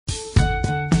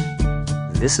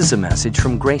This is a message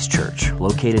from Grace Church,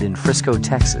 located in Frisco,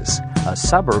 Texas, a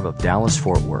suburb of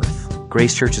Dallas-Fort Worth.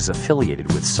 Grace Church is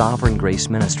affiliated with Sovereign Grace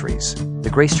Ministries. The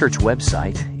Grace Church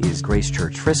website is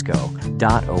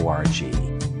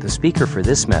gracechurchfrisco.org. The speaker for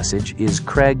this message is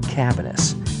Craig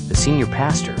Cabanis, the senior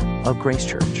pastor of Grace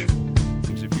Church.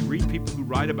 If you read people who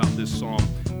write about this psalm,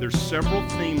 there's several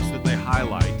themes that they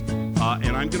highlight,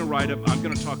 and I'm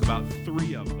going to talk about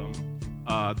three of them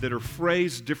that are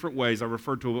phrased different ways. I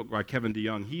referred to a book by Kevin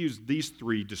DeYoung. He used these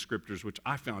three descriptors, which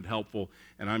I found helpful,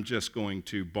 and I'm just going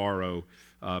to borrow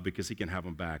because he can have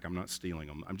them back. I'm not stealing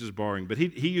them. I'm just borrowing. But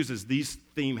he uses these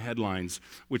theme headlines,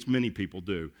 which many people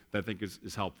do, that I think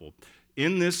is helpful.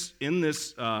 In this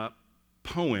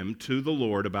poem to the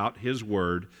Lord about His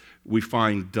Word, we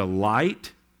find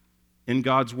delight in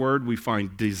God's Word, we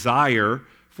find desire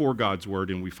for God's Word,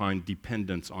 and we find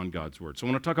dependence on God's Word. So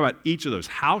I want to talk about each of those.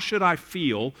 How should I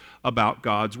feel about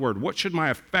God's Word? What should my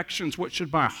affections, what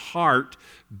should my heart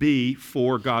be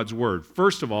for God's Word?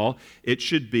 First of all, it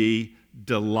should be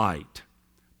delight.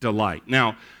 Delight.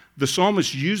 Now, the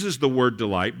psalmist uses the word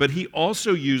delight, but he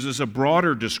also uses a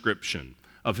broader description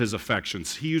of his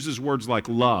affections. He uses words like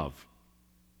love.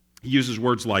 He uses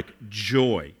words like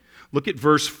joy. Look at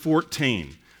verse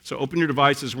 14. So open your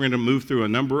devices. We're going to move through a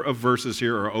number of verses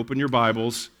here, or open your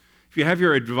Bibles. If you have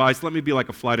your device, let me be like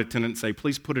a flight attendant and say,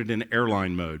 please put it in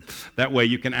airline mode. That way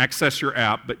you can access your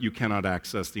app, but you cannot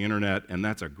access the internet, and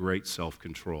that's a great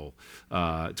self-control.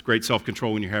 It's great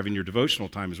self-control when you're having your devotional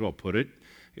time as well.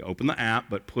 You open the app,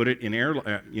 but put it in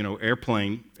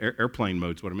airplane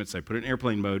mode is what I meant to say. Put it in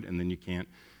airplane mode, and then you can't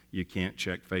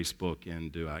check Facebook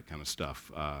and do that kind of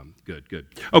stuff. Good.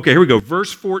 Okay, here we go.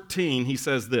 Verse 14, he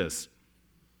says this.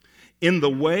 In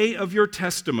the way of your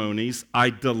testimonies,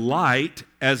 I delight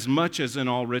as much as in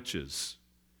all riches.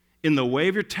 In the way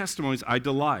of your testimonies, I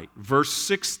delight. Verse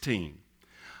 16,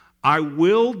 I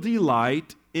will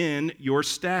delight in your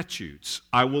statutes.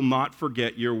 I will not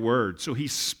forget your word. So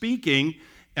he's speaking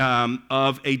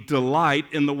of a delight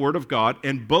in the Word of God,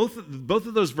 and both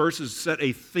of those verses set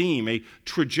a theme, a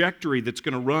trajectory that's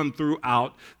going to run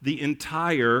throughout the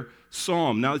entire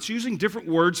psalm. Now, it's using different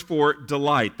words for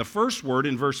delight. The first word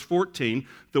in verse 14,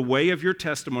 the way of your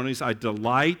testimonies, I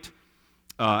delight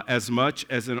as much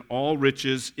as in all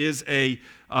riches, is a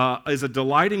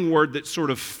delighting word that's sort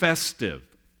of festive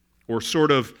or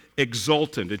sort of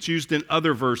exultant. It's used in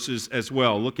other verses as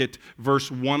well. Look at verse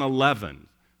 111.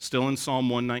 Still in Psalm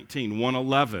 119,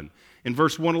 111. In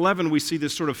verse 111, we see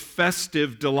this sort of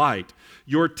festive delight.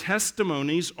 Your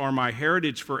testimonies are my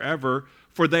heritage forever,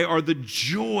 for they are the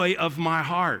joy of my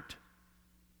heart.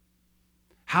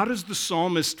 How does the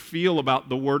psalmist feel about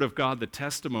the Word of God, the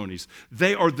testimonies?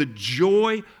 They are the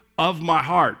joy of my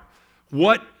heart.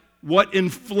 What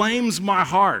inflames my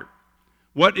heart?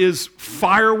 What is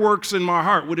fireworks in my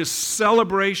heart? What is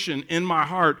celebration in my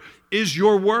heart is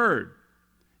your Word.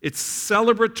 It's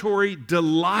celebratory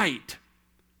delight,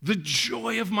 the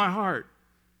joy of my heart.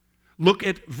 Look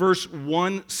at verse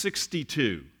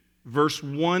 162. Verse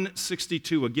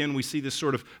 162, again, we see this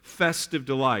sort of festive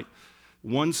delight.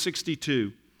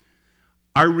 162,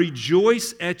 I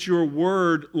rejoice at your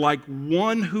word like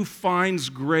one who finds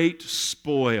great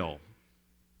spoil.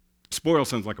 Spoil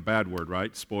sounds like a bad word,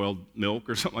 right? Spoiled milk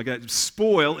or something like that.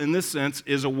 Spoil, in this sense,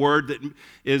 is a word that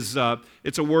is,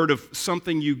 it's a word of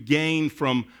something you gain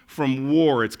from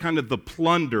war. It's kind of the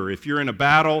plunder. If you're in a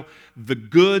battle, the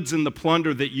goods and the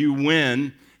plunder that you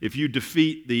win, if you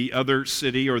defeat the other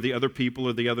city or the other people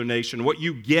or the other nation, what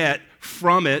you get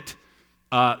from it,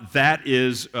 that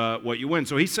is what you win.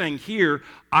 So he's saying here,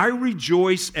 I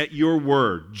rejoice at your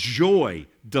word, joy,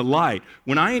 delight.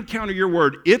 When I encounter your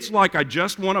word, it's like I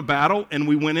just won a battle and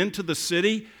we went into the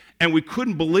city and we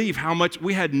couldn't believe how much,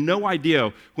 we had no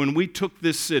idea when we took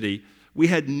this city, we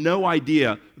had no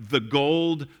idea the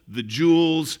gold, the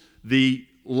jewels, the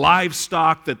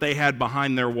livestock that they had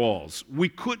behind their walls. We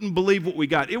couldn't believe what we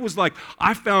got. It was like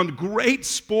I found great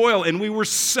spoil and we were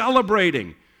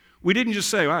celebrating. We didn't just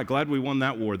say, glad we won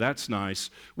that war, that's nice.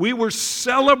 We were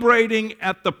celebrating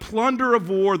at the plunder of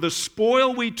war, the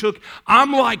spoil we took.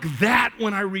 I'm like that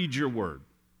when I read your word.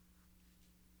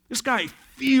 This guy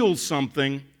feels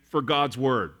something for God's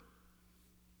word,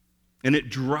 and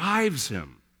it drives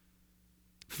him.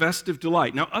 Festive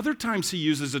delight. Now, other times he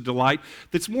uses a delight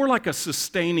that's more like a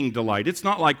sustaining delight. It's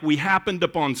not like we happened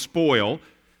upon spoil.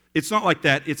 It's not like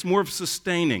that. It's more of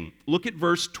sustaining. Look at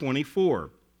verse 24.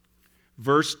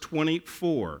 Verse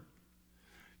 24,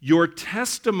 your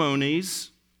testimonies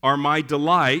are my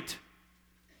delight,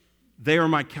 they are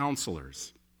my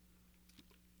counselors.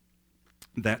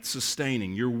 That's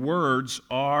sustaining. Your words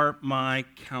are my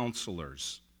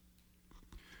counselors.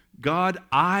 God,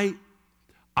 I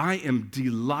am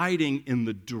delighting in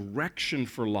the direction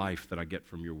for life that I get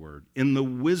from your word, in the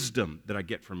wisdom that I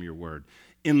get from your word,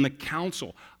 in the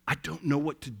counsel. I don't know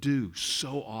what to do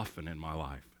so often in my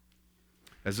life.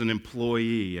 As an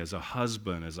employee, as a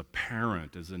husband, as a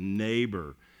parent, as a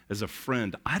neighbor, as a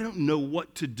friend, I don't know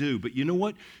what to do, but you know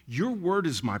what? Your word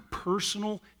is my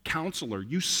personal counselor.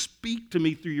 You speak to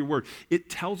me through your word. It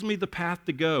tells me the path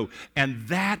to go, and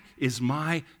that is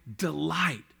my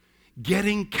delight.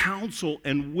 Getting counsel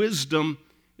and wisdom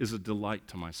is a delight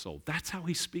to my soul. That's how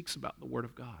he speaks about the word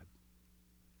of God.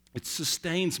 It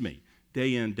sustains me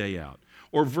day in, day out.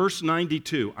 Or verse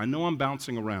 92, I know I'm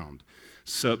bouncing around.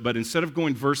 But instead of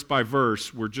going verse by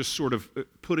verse, we're just sort of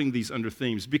putting these under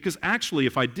themes. Because actually,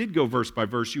 if I did go verse by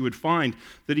verse, you would find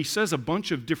that he says a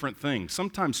bunch of different things.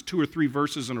 Sometimes 2 or 3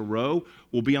 verses in a row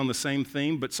will be on the same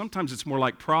theme, but sometimes it's more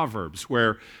like Proverbs,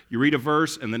 where you read a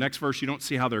verse and the next verse you don't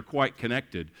see how they're quite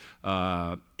connected.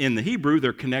 In the Hebrew,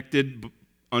 they're connected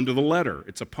under the letter.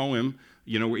 It's a poem,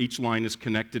 where each line is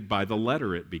connected by the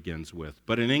letter it begins with.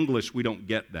 But in English, we don't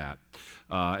get that.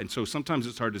 And so sometimes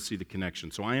it's hard to see the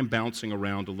connection. So I am bouncing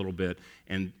around a little bit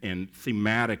and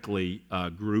thematically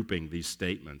grouping these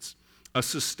statements. A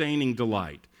sustaining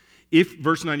delight.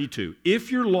 Verse 92,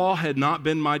 if your law had not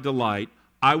been my delight,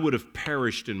 I would have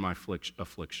perished in my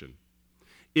affliction.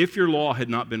 If your law had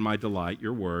not been my delight,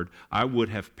 your word, I would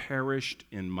have perished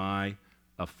in my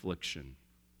affliction.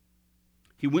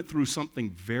 He went through something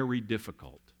very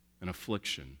difficult, an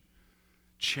affliction,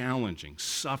 challenging,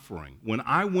 suffering. When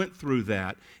I went through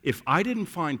that, if I didn't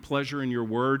find pleasure in your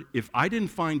word, if I didn't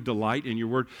find delight in your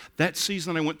word, that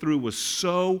season I went through was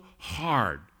so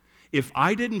hard. If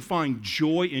I didn't find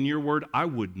joy in your word, I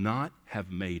would not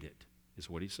have made it, is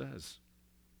what he says.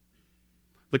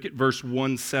 Look at verse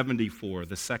 174,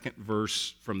 the second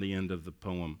verse from the end of the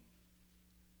poem.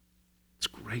 It's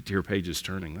great to hear pages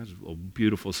turning. That's a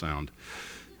beautiful sound.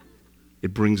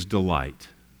 It brings delight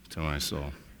to my soul.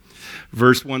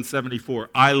 Verse 174,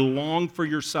 I long for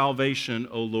your salvation,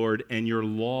 O Lord, and your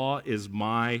law is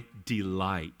my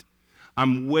delight.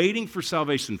 I'm waiting for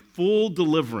salvation, full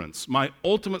deliverance. My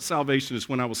ultimate salvation is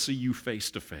when I will see you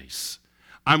face to face.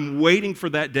 I'm waiting for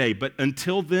that day, but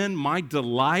until then, my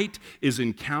delight is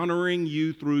encountering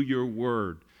you through your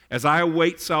word. As I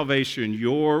await salvation,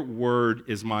 your word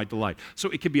is my delight. So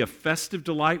it could be a festive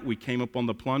delight. We came up on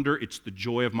the plunder. It's the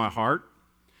joy of my heart.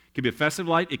 It can be a festive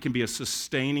delight. It can be a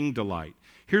sustaining delight.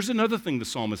 Here's another thing the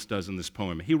psalmist does in this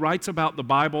poem. He writes about the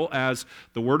Bible as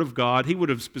the Word of God. He would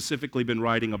have specifically been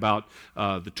writing about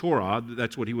the Torah.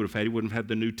 That's what he would have had. He wouldn't have had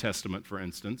the New Testament, for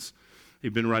instance.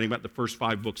 He'd been writing about the first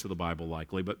 5 books of the Bible,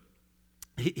 likely. But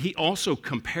he also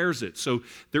compares it. So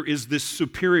there is this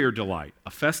superior delight,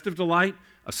 a festive delight,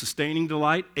 a sustaining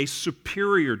delight, a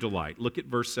superior delight. Look at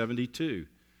verse 72.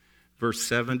 Verse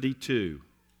 72.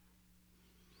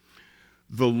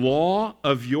 The law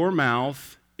of your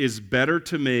mouth is better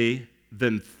to me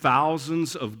than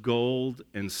thousands of gold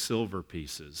and silver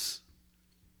pieces.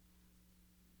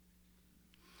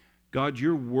 God,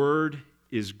 your word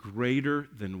is greater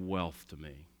than wealth to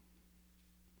me.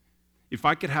 If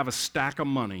I could have a stack of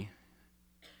money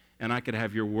and I could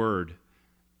have your word,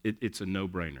 it's a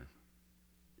no-brainer.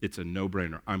 It's a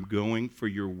no-brainer. I'm going for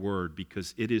your word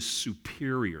because it is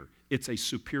superior. It's a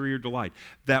superior delight.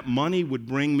 That money would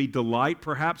bring me delight,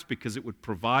 perhaps, because it would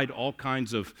provide all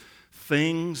kinds of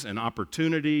things and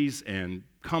opportunities and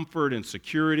comfort and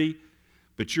security,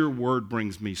 but your word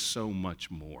brings me so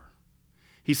much more.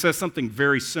 He says something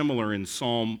very similar in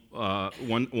Psalm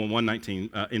 119,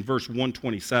 in verse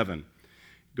 127,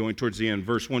 going towards the end,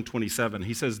 verse 127.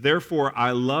 He says, therefore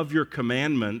I love your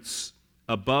commandments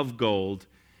above gold.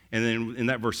 And then in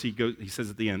that verse, he says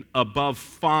at the end, above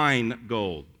fine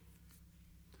gold.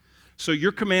 So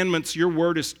your commandments, your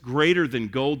word is greater than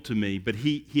gold to me, but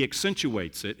he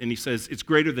accentuates it, and he says it's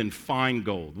greater than fine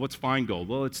gold. What's fine gold?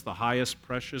 Well, it's the highest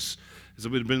precious, it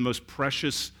would have been the most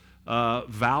precious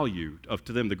value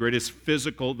to them. The greatest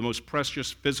the most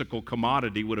precious physical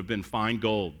commodity would have been fine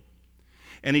gold.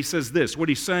 And he says this, what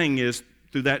he's saying is,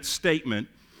 through that statement,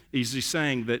 he's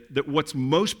saying that what's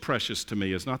most precious to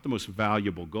me is not the most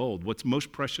valuable gold. What's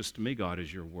most precious to me, God,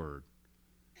 is your word.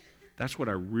 That's what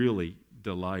I really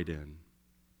delight in.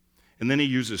 And then he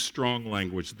uses strong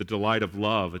language, the delight of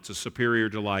love. It's a superior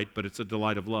delight, but it's a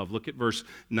delight of love. Look at verse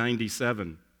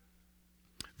 97.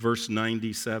 Verse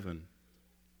 97.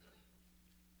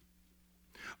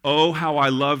 Oh, how I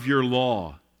love your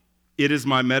law. It is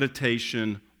my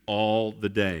meditation all the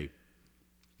day.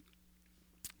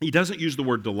 He doesn't use the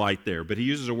word delight there, but he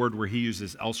uses a word where he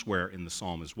uses elsewhere in the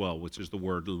psalm as well, which is the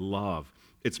word love.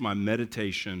 It's my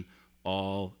meditation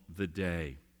all the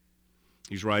day.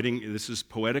 He's writing, this is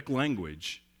poetic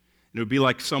language. And it would be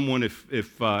like someone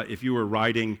if you were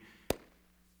writing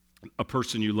a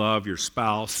person you love, your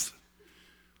spouse,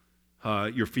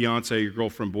 your fiance, your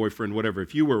girlfriend, boyfriend, whatever.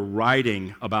 If you were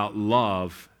writing about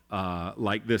love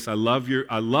like this, I love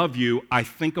you, I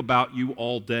think about you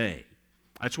all day.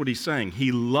 That's what he's saying.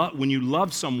 When you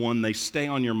love someone, they stay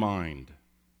on your mind.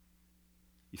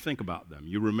 You think about them.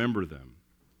 You remember them.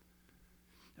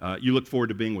 You look forward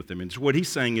to being with them. And so what he's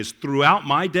saying is, throughout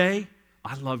my day,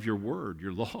 I love your word,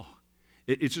 your law.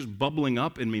 It's just bubbling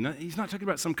up in me. He's not talking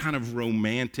about some kind of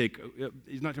romantic,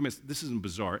 he's not talking about, this isn't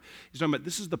bizarre. He's talking about,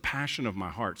 this is the passion of my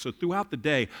heart. So throughout the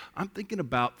day, I'm thinking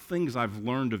about things I've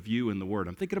learned of you in the Word.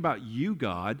 I'm thinking about you,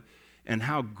 God, and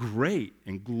how great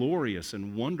and glorious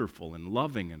and wonderful and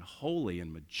loving and holy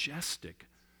and majestic,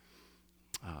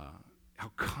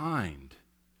 how kind,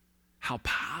 how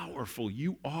powerful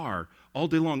you are all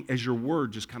day long. As your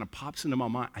word just kind of pops into my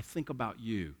mind, I think about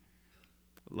you.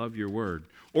 I love your word.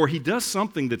 Or he does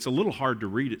something that's a little hard to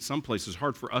read at some places,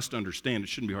 hard for us to understand. It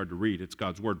shouldn't be hard to read, it's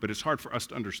God's word, but it's hard for us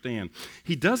to understand.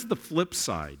 He does the flip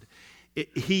side.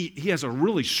 He has a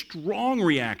really strong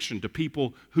reaction to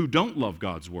people who don't love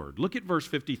God's word. Look at verse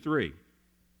 53.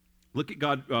 Look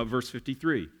at verse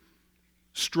 53.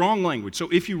 Strong language. So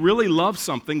if you really love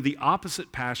something, the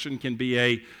opposite passion can be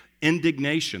a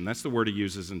indignation. That's the word he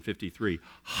uses in 53.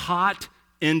 Hot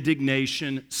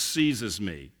indignation seizes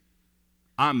me.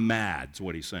 I'm mad, is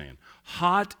what he's saying.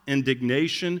 Hot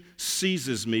indignation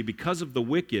seizes me because of the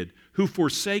wicked who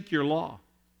forsake your law.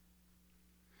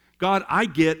 God, I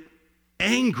get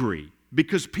angry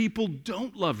because people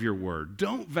don't love your word,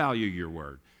 don't value your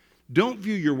word, don't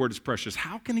view your word as precious.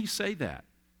 How can he say that?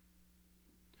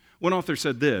 One author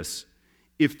said this: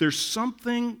 if there's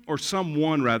something or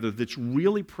someone rather that's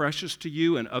really precious to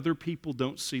you and other people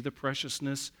don't see the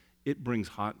preciousness, it brings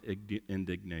hot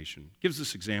indignation. Gives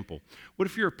this example. What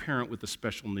if you're a parent with a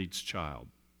special needs child?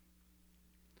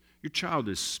 Your child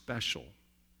is special,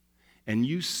 and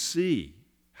you see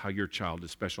how your child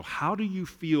is special. How do you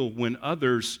feel when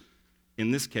others, in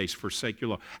this case, forsake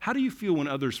your law? How do you feel when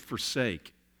others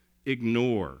forsake,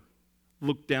 ignore,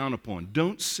 look down upon,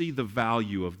 don't see the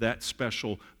value of that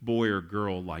special boy or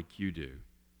girl like you do?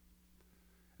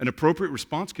 An appropriate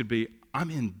response could be, I'm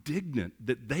indignant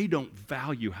that they don't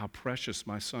value how precious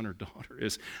my son or daughter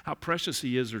is, how precious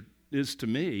he is to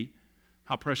me,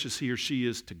 how precious he or she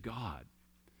is to God.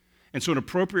 And so an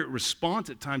appropriate response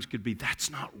at times could be, that's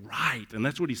not right. And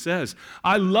that's what he says.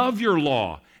 I love your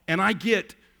law, and I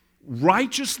get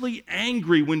righteously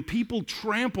angry when people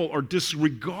trample or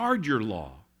disregard your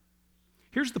law.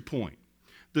 Here's the point.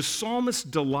 The psalmist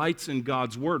delights in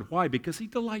God's word. Why? Because he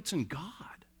delights in God.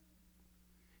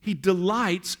 He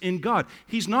delights in God.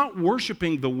 He's not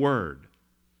worshiping the word.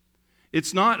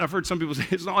 It's not, I've heard some people say,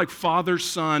 it's not like Father,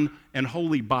 Son, and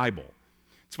Holy Bible.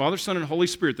 It's Father, Son, and Holy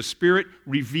Spirit. The Spirit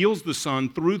reveals the Son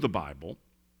through the Bible,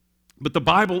 but the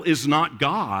Bible is not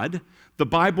God. The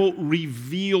Bible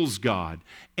reveals God,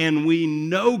 and we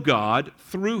know God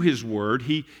through His Word.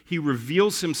 He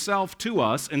reveals Himself to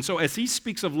us, and so as He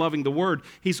speaks of loving the Word,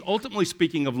 He's ultimately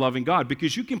speaking of loving God,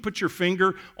 because you can put your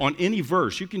finger on any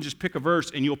verse. You can just pick a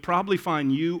verse, and you'll probably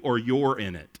find you or your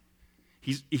in it.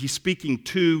 He's speaking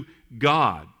to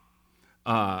God.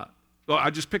 Well,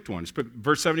 I just picked one.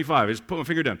 Verse 75. I just put my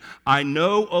finger down. I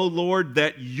know, O Lord,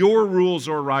 that your rules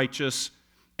are righteous,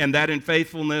 and that in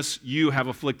faithfulness you have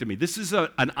afflicted me. This is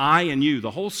an I and you. The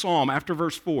whole psalm, after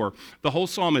verse 4, the whole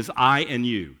psalm is I and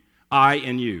you. I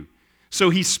and you.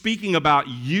 So he's speaking about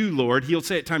you, Lord. He'll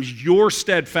say at times, your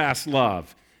steadfast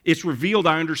love. It's revealed,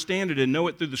 I understand it and know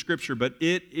it through the Scripture, but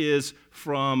it is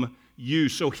from you.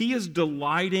 So he is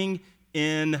delighting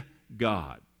in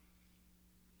God.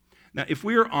 Now, if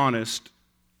we are honest,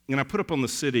 and I put up on the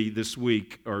city this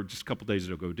week, or just a couple days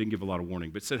ago, didn't give a lot of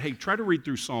warning, but said, hey, try to read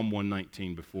through Psalm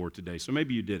 119 before today. So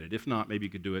maybe you did it. If not, maybe you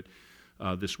could do it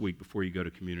this week before you go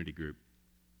to community group.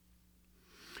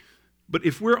 But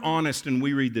if we're honest and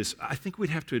we read this, I think we'd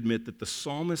have to admit that the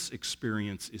psalmist's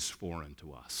experience is foreign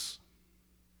to us.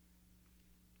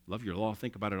 Love your law,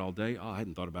 think about it all day. Oh, I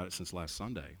hadn't thought about it since last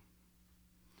Sunday.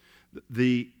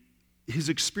 His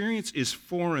experience is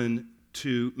foreign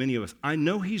to many of us. I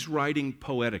know he's writing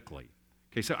poetically.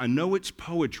 Okay, so I know it's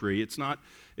poetry. It's not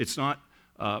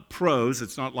prose.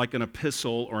 It's not like an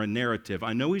epistle or a narrative.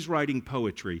 I know he's writing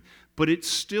poetry, but it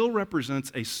still represents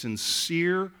a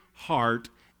sincere heart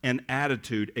and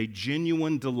attitude, a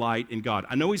genuine delight in God.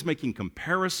 I know he's making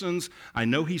comparisons. I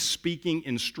know he's speaking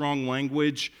in strong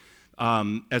language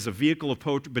as a vehicle of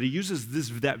poetry, but he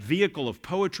uses that vehicle of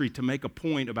poetry to make a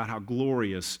point about how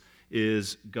glorious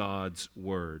is God's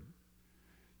word.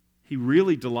 He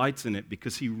really delights in it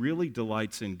because he really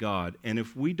delights in God. And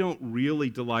if we don't really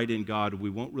delight in God, we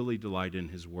won't really delight in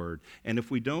his word. And if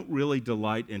we don't really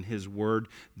delight in his word,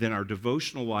 then our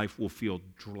devotional life will feel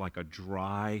like a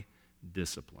dry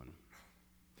discipline.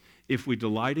 If we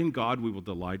delight in God, we will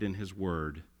delight in his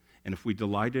word. And if we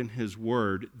delight in his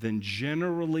word, then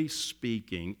generally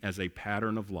speaking, as a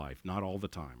pattern of life, not all the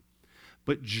time,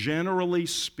 but generally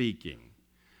speaking,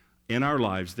 in our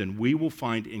lives, then we will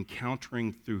find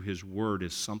encountering through his word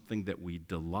is something that we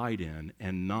delight in,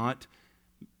 and not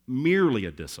merely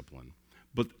a discipline,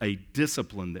 but a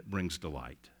discipline that brings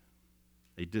delight.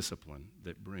 A discipline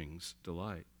that brings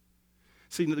delight.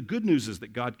 See, the good news is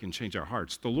that God can change our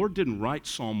hearts. The Lord didn't write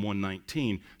Psalm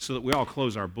 119 so that we all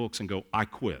close our books and go, I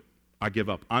quit. I give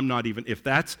up. I'm not even, if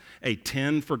that's a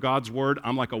 10 for God's word,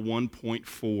 I'm like a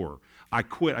 1.4. I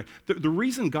quit. The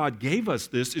reason God gave us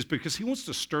this is because he wants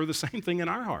to stir the same thing in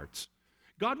our hearts.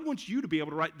 God wants you to be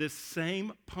able to write this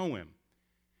same poem.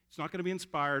 It's not going to be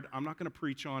inspired. I'm not going to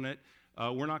preach on it.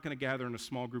 We're not going to gather in a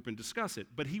small group and discuss it.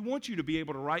 But he wants you to be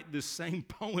able to write this same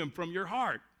poem from your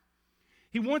heart.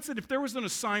 He wants that if there was an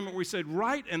assignment where he said,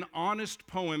 write an honest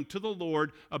poem to the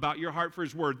Lord about your heart for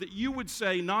his word, that you would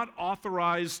say not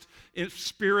authorized in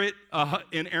spirit,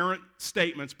 inerrant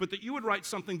statements, but that you would write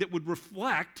something that would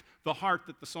reflect the heart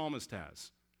that the psalmist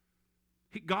has.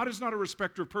 God is not a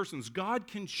respecter of persons. God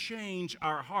can change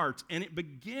our hearts, and it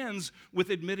begins with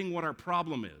admitting what our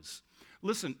problem is.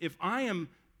 Listen, if I am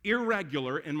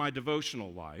irregular in my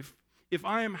devotional life, if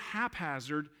I am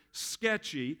haphazard,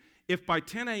 sketchy, if by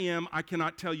 10 a.m. I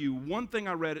cannot tell you one thing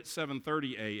I read at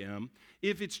 7:30 a.m.,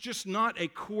 if it's just not a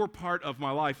core part of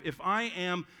my life, if I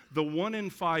am the 1 in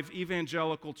 5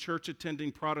 evangelical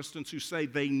church-attending Protestants who say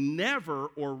they never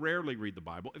or rarely read the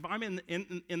Bible, if I'm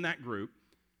in that group,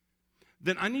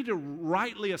 then I need to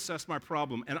rightly assess my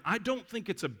problem. And I don't think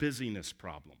it's a busyness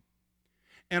problem.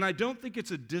 And I don't think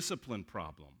it's a discipline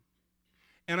problem.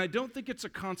 And I don't think it's a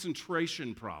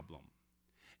concentration problem.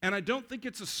 And I don't think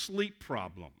it's a sleep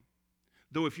problem.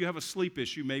 Though if you have a sleep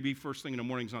issue, maybe first thing in the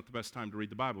morning is not the best time to read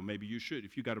the Bible. Maybe you should.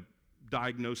 If you got a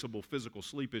diagnosable physical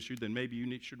sleep issue, then maybe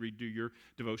you should do your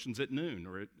devotions at noon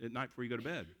or at night before you go to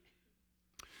bed.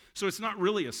 So it's not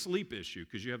really a sleep issue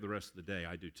because you have the rest of the day.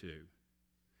 I do too.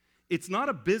 It's not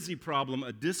a busy problem,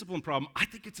 a discipline problem. I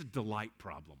think it's a delight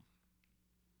problem.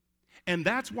 And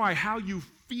that's why how you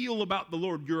feel about the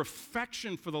Lord, your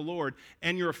affection for the Lord,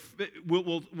 and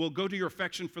will go to your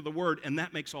affection for the Word, and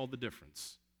that makes all the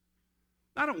difference.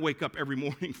 I don't wake up every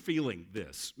morning feeling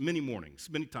this. Many mornings,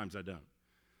 many times I don't.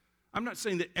 I'm not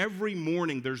saying that every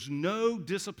morning there's no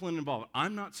discipline involved.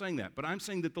 I'm not saying that, but I'm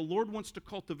saying that the Lord wants to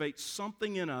cultivate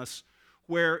something in us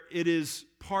where it is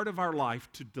part of our life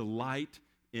to delight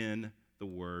in the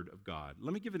Word of God.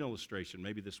 Let me give an illustration.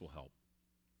 Maybe this will help.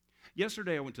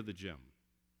 Yesterday I went to the gym.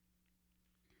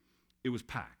 It was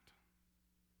packed.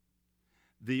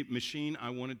 The machine I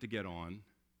wanted to get on,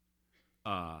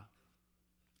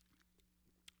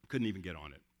 couldn't even get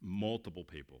on it. Multiple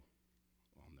people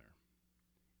on there.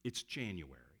 It's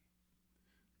January.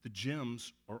 The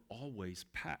gyms are always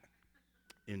packed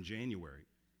in January.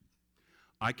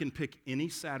 I can pick any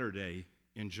Saturday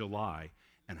in July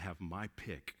and have my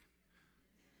pick.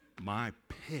 My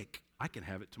pick. I can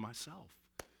have it to myself.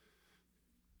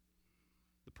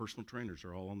 The personal trainers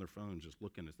are all on their phones just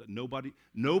looking at that.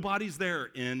 Nobody's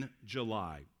there in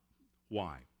July.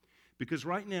 Why? Because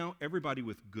right now, everybody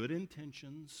with good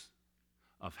intentions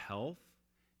of health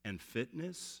and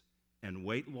fitness and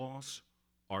weight loss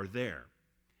are there.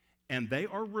 And they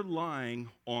are relying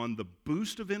on the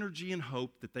boost of energy and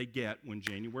hope that they get when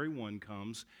January 1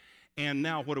 comes. And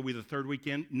now, what are we, the third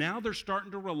weekend? Now they're starting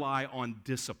to rely on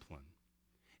discipline.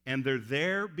 And they're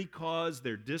there because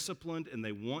they're disciplined and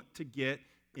they want to get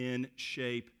in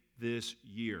shape this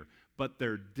year. But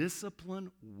their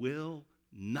discipline will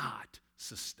not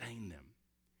sustain them.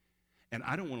 And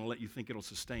I don't want to let you think it'll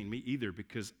sustain me either,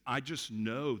 because I just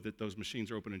know that those machines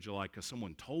are open in July because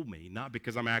someone told me, not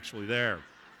because I'm actually there.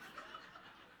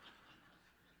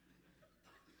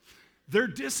 Their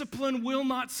discipline will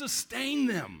not sustain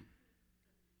them.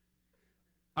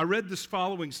 I read this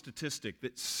following statistic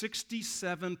that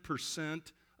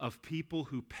 67% of people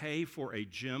who pay for a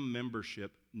gym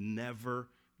membership never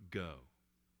go.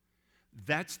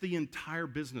 That's the entire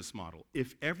business model.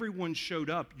 If everyone showed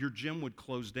up, your gym would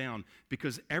close down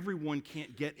because everyone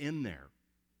can't get in there.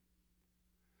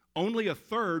 Only a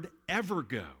third ever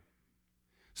go.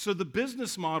 So the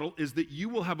business model is that you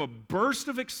will have a burst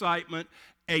of excitement,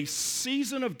 a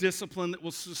season of discipline that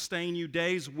will sustain you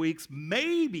days, weeks,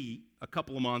 maybe a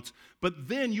couple of months, but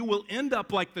then you will end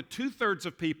up like the 2/3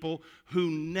 of people who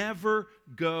never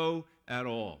go at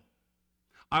all.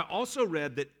 I also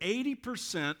read that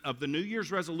 80% of the New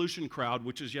Year's resolution crowd,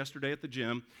 which is yesterday at the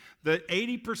gym, that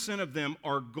 80% of them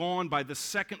are gone by the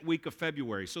second week of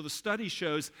February. So the study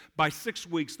shows by 6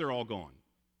 weeks they're all gone,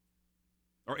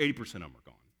 or 80% of them are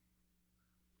gone.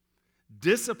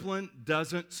 Discipline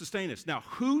doesn't sustain us. Now,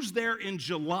 who's there in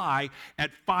July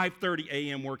at 5:30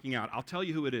 a.m. working out? I'll tell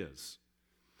you who it is.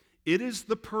 It is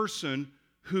the person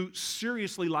who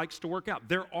seriously likes to work out.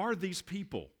 There are these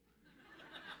people.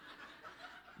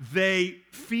 They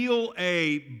feel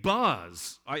a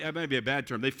buzz. That may be a bad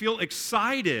term. They feel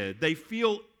excited. They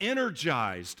feel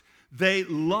energized. They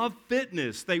love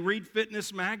fitness. They read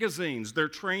fitness magazines. They're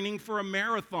training for a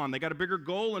marathon. They got a bigger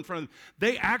goal in front of them.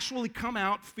 They actually come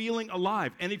out feeling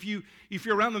alive. And if you're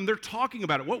around them, they're talking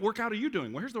about it. What workout are you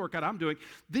doing? Well, here's the workout I'm doing.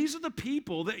 These are the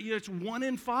people that it's 1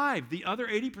 in 5. The other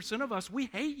 80% of us, we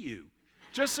hate you.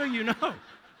 Just so you know.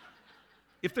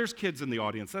 If there's kids in the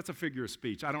audience, that's a figure of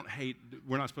speech. I don't hate.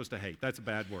 We're not supposed to hate. That's a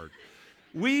bad word.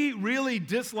 We really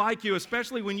dislike you,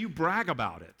 especially when you brag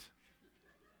about it.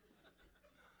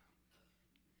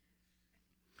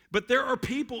 But there are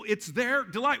people, it's their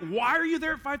delight. Why are you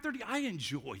there at 5:30? I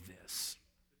enjoy this.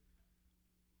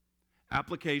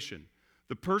 Application.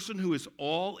 The person who is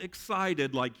all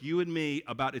excited like you and me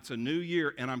about it's a new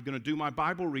year and I'm going to do my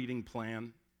Bible reading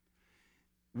plan.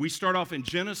 We start off in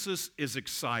Genesis is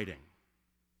exciting.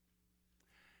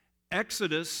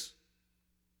 Exodus,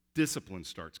 discipline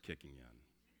starts kicking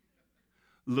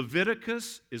in.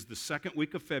 Leviticus is the second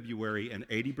week of February and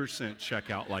 80%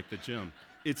 check out like the gym.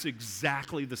 It's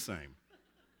exactly the same.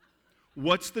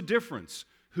 What's the difference?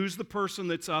 Who's the person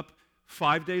that's up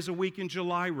 5 days a week in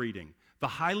July reading? The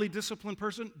highly disciplined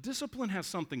person? Discipline has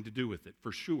something to do with it,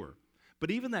 for sure.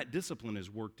 But even that discipline is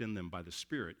worked in them by the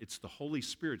Spirit. It's the Holy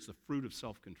Spirit. It's the fruit of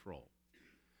self-control,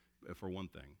 for one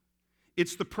thing.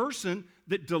 It's the person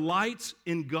that delights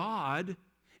in God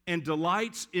and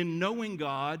delights in knowing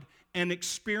God and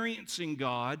experiencing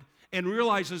God and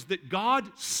realizes that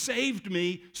God saved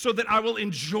me so that I will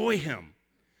enjoy Him.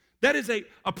 That is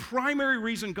a primary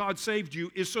reason God saved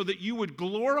you, is so that you would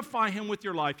glorify Him with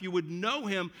your life. You would know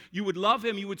Him, you would love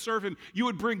Him, you would serve Him, you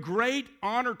would bring great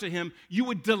honor to Him, you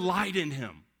would delight in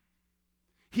Him.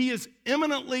 He is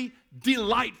eminently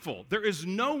delightful. There is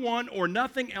no one or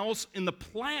nothing else in the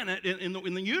planet, in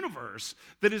the universe,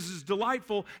 that is as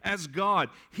delightful as God.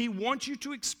 He wants you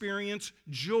to experience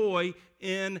joy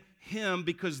in Him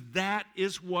because that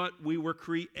is what we were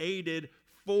created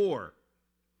for.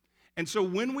 And so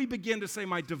when we begin to say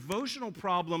my devotional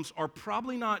problems are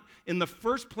probably not in the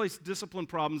first place discipline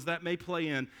problems, that may play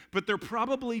in, but they're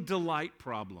probably delight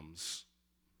problems.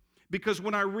 Because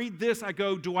when I read this, I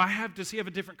go, does he have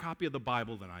a different copy of the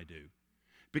Bible than I do?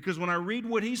 Because when I read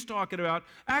what he's talking about,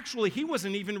 actually, he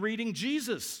wasn't even reading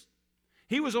Jesus.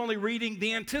 He was only reading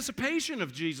the anticipation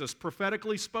of Jesus,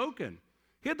 prophetically spoken.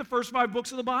 He had the first 5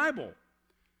 books of the Bible.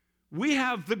 We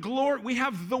have the glory, we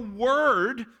have the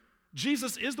Word.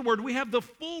 Jesus is the Word. We have the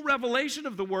full revelation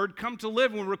of the Word come to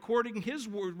live when recorded His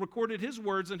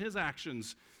words and His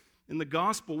actions. In the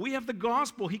gospel, we have the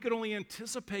gospel. He could only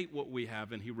anticipate what we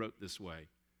have, and he wrote this way.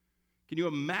 Can you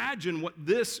imagine what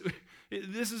this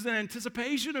is an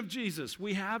anticipation of Jesus.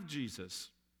 We have Jesus.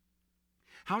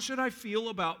 How should I feel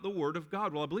about the Word of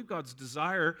God? Well, I believe God's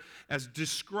desire, as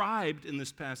described in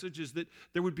this passage, is that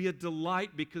there would be a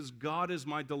delight because God is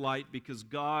my delight, because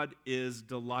God is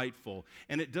delightful.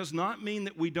 And it does not mean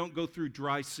that we don't go through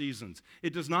dry seasons.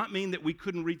 It does not mean that we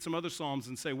couldn't read some other Psalms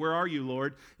and say, "Where are you,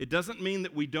 Lord?" It doesn't mean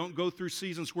that we don't go through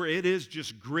seasons where it is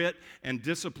just grit and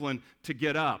discipline to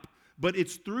get up. But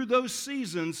it's through those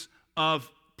seasons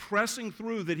of pressing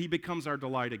through that He becomes our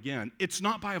delight again. It's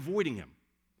not by avoiding Him.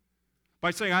 By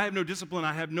saying, I have no discipline,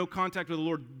 I have no contact with the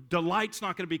Lord, delight's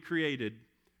not going to be created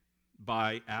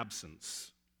by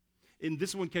absence. And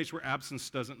this is one case where absence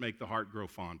doesn't make the heart grow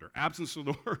fonder. Absence of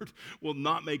the Word will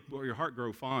not make your heart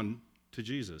grow fond to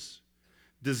Jesus.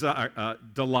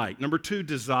 Delight. Number 2,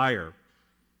 desire.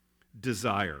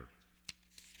 Desire.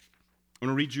 I'm going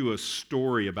to read you a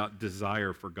story about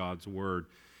desire for God's Word.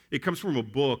 It comes from a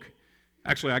book.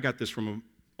 Actually, I got this from an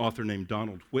author named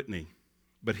Donald Whitney.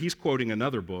 But he's quoting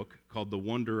another book called The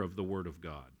Wonder of the Word of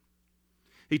God.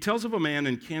 He tells of a man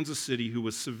in Kansas City who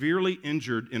was severely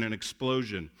injured in an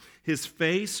explosion. His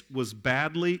face was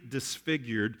badly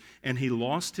disfigured, and he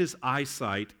lost his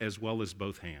eyesight as well as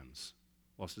both hands.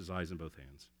 Lost his eyes and both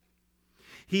hands.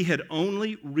 He had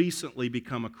only recently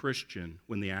become a Christian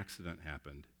when the accident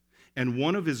happened. And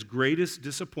one of his greatest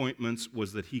disappointments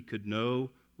was that he could no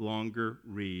longer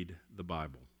read the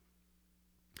Bible.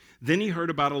 Then he heard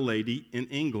about a lady in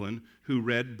England who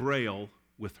read Braille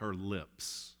with her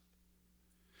lips.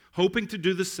 Hoping to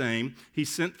do the same, he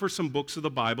sent for some books of the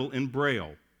Bible in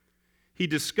Braille. He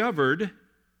discovered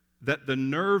that the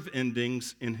nerve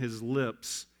endings in his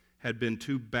lips had been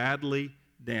too badly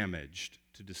damaged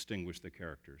to distinguish the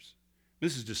characters.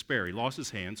 This is despair. He lost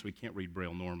his hand, so he can't read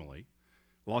Braille normally.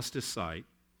 Lost his sight.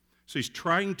 So he's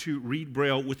trying to read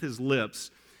Braille with his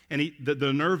lips, and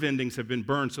the nerve endings have been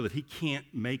burned so that he can't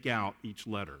make out each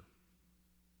letter.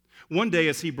 One day,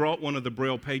 as he brought one of the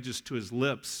Braille pages to his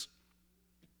lips,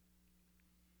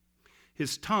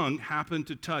 his tongue happened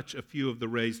to touch a few of the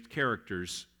raised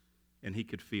characters, and he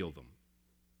could feel them.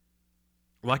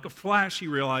 Like a flash, he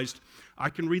realized, I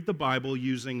can read the Bible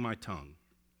using my tongue.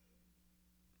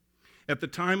 At the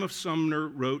time of Sumner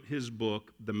wrote his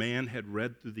book, the man had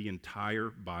read through the entire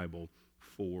Bible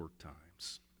 4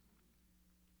 times.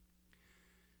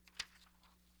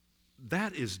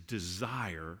 That is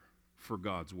desire for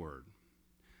God's Word.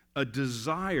 A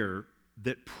desire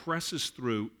that presses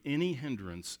through any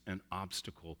hindrance and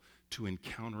obstacle to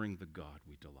encountering the God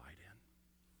we delight in.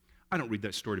 I don't read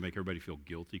that story to make everybody feel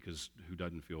guilty, because who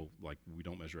doesn't feel like we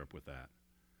don't measure up with that?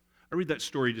 I read that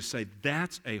story to say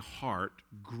that's a heart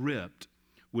gripped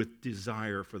with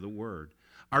desire for the Word.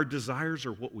 Our desires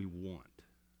are what we want.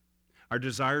 Our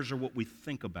desires are what we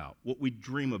think about, what we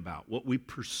dream about, what we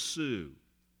pursue.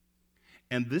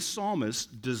 And this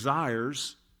psalmist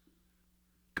desires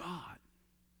God,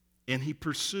 and he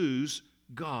pursues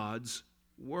God's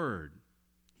Word.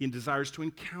 He desires to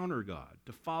encounter God,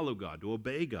 to follow God, to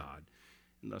obey God,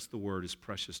 and thus the Word is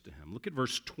precious to him. Look at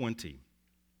verse 20.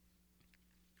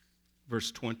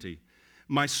 Verse 20,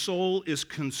 my soul is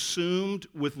consumed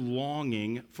with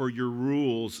longing for your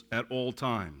rules at all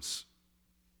times.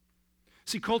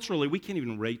 See, culturally, we can't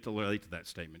even relate to that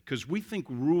statement, because we think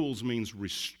rules means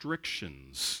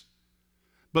restrictions.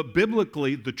 But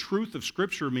biblically, the truth of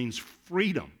Scripture means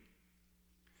freedom.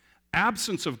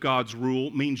 Absence of God's rule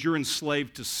means you're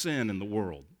enslaved to sin in the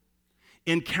world.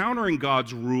 Encountering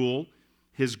God's rule,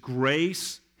 His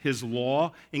grace, His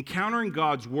law, encountering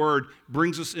God's Word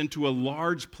brings us into a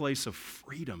large place of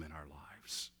freedom in our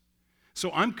lives.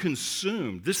 So I'm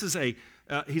consumed. This is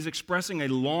he's expressing a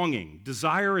longing.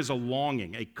 Desire is a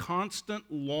longing, a constant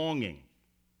longing.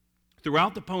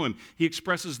 Throughout the poem, he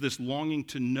expresses this longing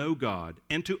to know God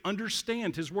and to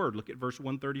understand His Word. Look at verse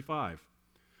 135.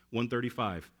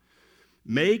 135.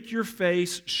 Make your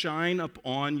face shine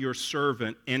upon your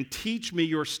servant and teach me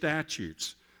your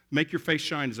statutes. Make your face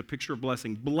shine is a picture of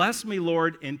blessing. Bless me,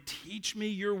 Lord, and teach me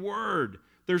your word.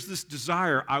 There's this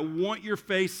desire. I want your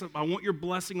face, I want your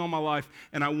blessing on my life,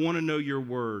 and I want to know your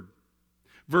word.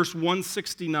 Verse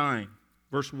 169.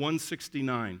 Verse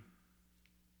 169.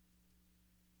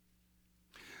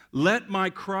 Let my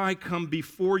cry come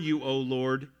before you, O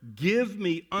Lord. Give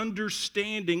me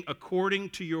understanding according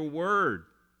to your word.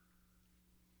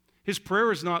 His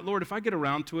prayer is not, Lord, if I get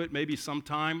around to it, maybe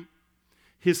sometime.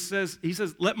 He says,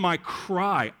 let my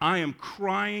cry, I am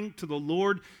crying to the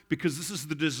Lord because this is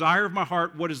the desire of my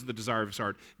heart. What is the desire of his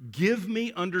heart? Give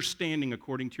me understanding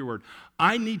according to your word.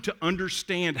 I need to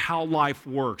understand how life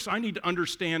works. I need to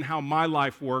understand how my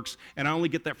life works, and I only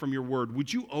get that from your word.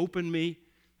 Would you open me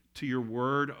to your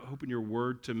word, open your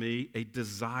word to me, a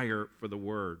desire for the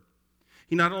word?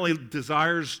 He not only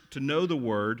desires to know the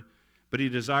word, but he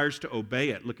desires to obey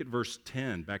it. Look at verse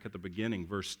 10, back at the beginning,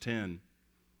 verse 10.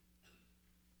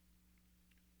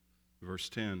 Verse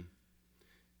 10.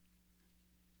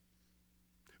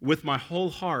 With my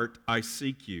whole heart I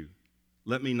seek you.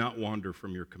 Let me not wander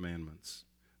from your commandments.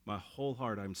 My whole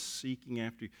heart I'm seeking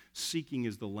after you. Seeking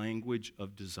is the language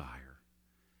of desire.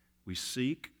 We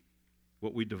seek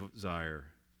what we desire.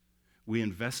 We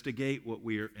investigate what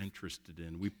we are interested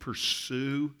in. We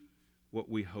pursue what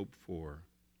we hope for.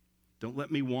 Don't let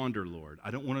me wander, Lord.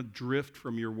 I don't want to drift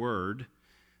from your word.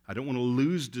 I don't want to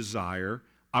lose desire.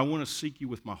 I want to seek you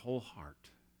with my whole heart.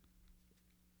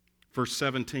 Verse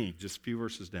 17, just a few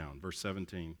verses down. Verse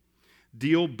 17.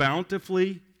 Deal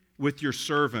bountifully with your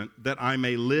servant that I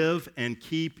may live and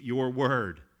keep your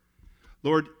word.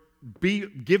 Lord,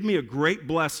 give me a great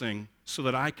blessing so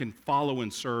that I can follow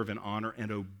and serve and honor and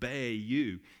obey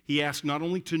you. He asks not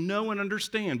only to know and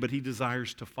understand, but he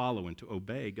desires to follow and to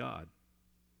obey God.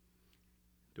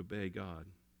 To obey God.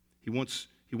 He wants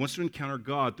to encounter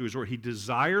God through his word. He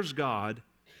desires God.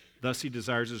 Thus he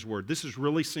desires his word. This is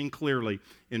really seen clearly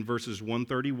in verses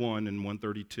 131 and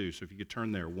 132. So if you could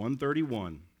turn there,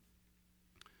 131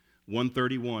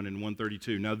 and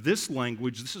 132. Now this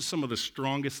language, this is some of the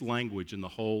strongest language in the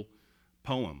whole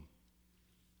poem.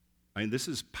 I mean, this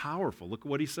is powerful. Look at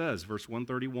what he says, verse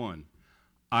 131.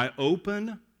 I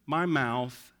open my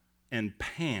mouth and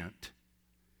pant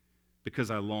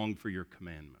because I long for your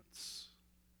commandments.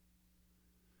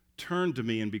 Turn to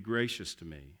me and be gracious to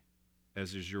me,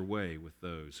 as is your way with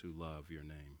those who love your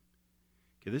name.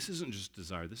 Okay, this isn't just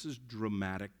desire. This is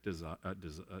dramatic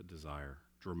desire.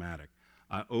 Dramatic.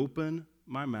 I open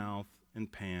my mouth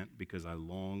and pant because I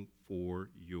long for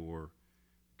your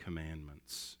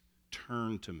commandments.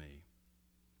 Turn to me.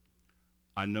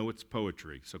 I know it's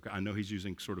poetry, so I know he's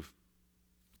using sort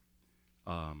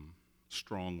of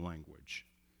strong language.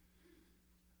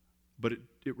 But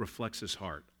it reflects his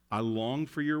heart. I long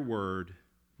for your word.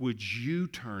 Would you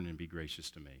turn and be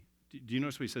gracious to me? Do you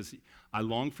notice what he says? I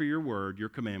long for your word, your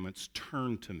commandments,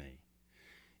 turn to me.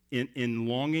 In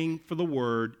longing for the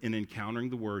word, in encountering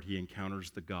the word, he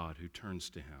encounters the God who turns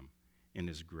to him and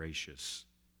is gracious.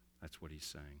 That's what he's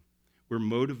saying. We're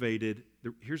motivated.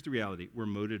 Here's the reality. We're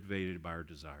motivated by our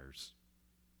desires.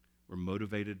 We're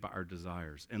motivated by our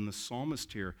desires. And the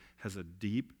psalmist here has a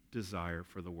deep desire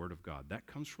for the word of God. That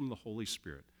comes from the Holy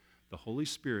Spirit. The Holy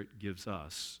Spirit gives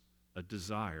us a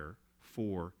desire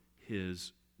for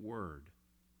his word.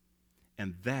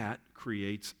 And that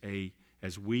creates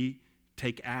as we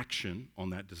take action on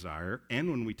that desire, and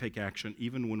when we take action,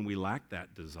 even when we lack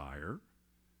that desire,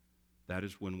 that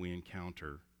is when we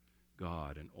encounter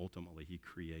God, and ultimately he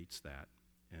creates that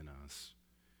in us.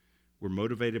 We're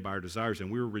motivated by our desires,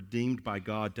 and we were redeemed by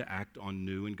God to act on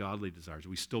new and godly desires.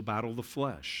 We still battle the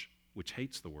flesh, which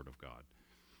hates the word of God.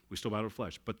 We still battle the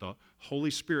flesh, but the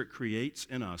Holy Spirit creates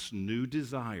in us new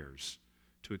desires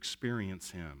to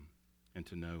experience him and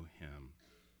to know him.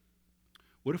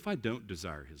 What if I don't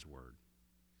desire his word?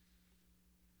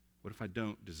 What if I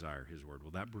don't desire his word?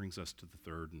 Well, that brings us to the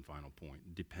third and final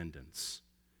point, dependence.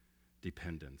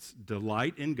 Dependence.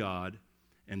 Delight in God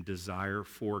and desire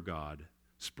for God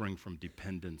spring from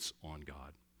dependence on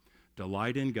God.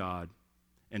 Delight in God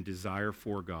and desire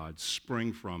for God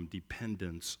spring from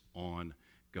dependence on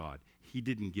God. He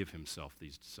didn't give himself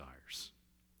these desires.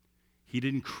 He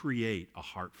didn't create a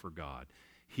heart for God.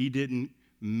 He didn't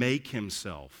make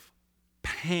himself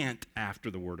pant after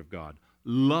the word of God,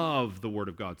 love the word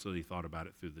of God so that he thought about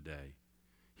it through the day.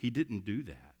 He didn't do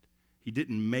that. He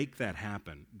didn't make that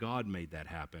happen. God made that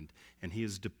happen, and he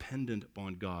is dependent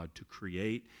upon God to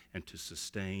create and to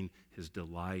sustain his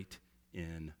delight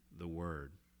in the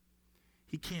word.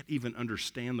 He can't even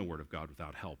understand the word of God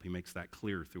without help. He makes that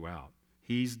clear throughout.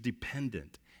 He's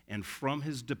dependent, and from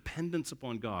his dependence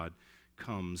upon God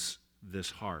comes this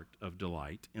heart of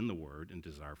delight in the word and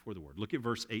desire for the word. Look at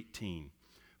verse 18.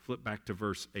 Flip back to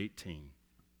verse 18.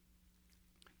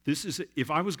 This is, if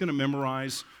I was going to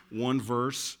memorize one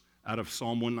verse out of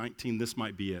Psalm 119, this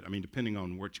might be it. I mean, depending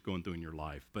on what you're going through in your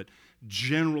life. But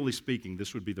generally speaking,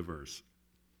 this would be the verse.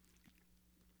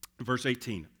 Verse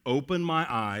 18, open my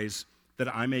eyes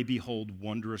that I may behold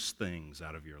wondrous things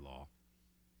out of your law.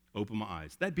 Open my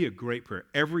eyes. That'd be a great prayer.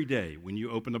 Every day when you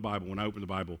open the Bible, when I open the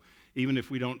Bible, even if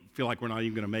we don't feel like we're not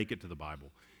even going to make it to the Bible,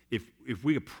 if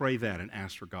we could pray that and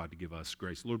ask for God to give us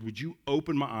grace. Lord, would you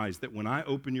open my eyes that when I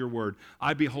open your word,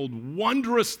 I behold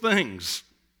wondrous things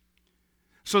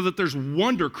so that there's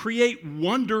wonder. Create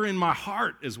wonder in my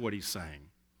heart is what he's saying.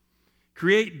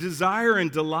 Create desire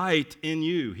and delight in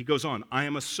you. He goes on, I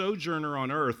am a sojourner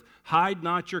on earth. Hide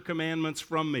not your commandments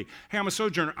from me. Hey, I'm a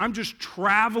sojourner. I'm just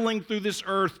traveling through this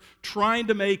earth, trying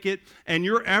to make it, and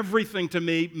you're everything to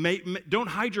me. Don't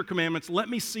hide your commandments. Let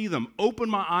me see them. Open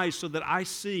my eyes so that I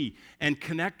see and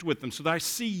connect with them, so that I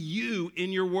see you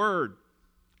in your word.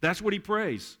 That's what he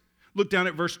prays. Look down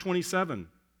at verse 27.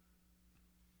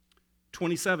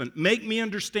 27, make me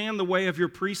understand the way of your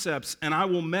precepts, and I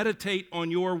will meditate on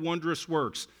your wondrous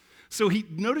works. So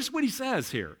notice what he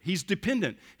says here. He's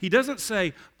dependent. He doesn't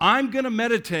say, I'm going to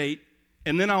meditate,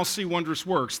 and then I'll see wondrous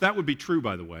works. That would be true,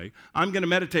 by the way. I'm going to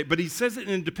meditate. But he says it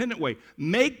in a dependent way.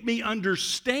 Make me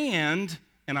understand,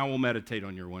 and I will meditate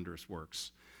on your wondrous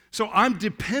works. So I'm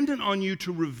dependent on you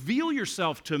to reveal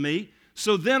yourself to me,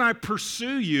 so then I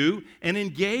pursue you and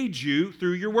engage you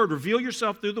through your word. Reveal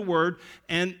yourself through the word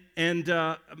and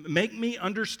make me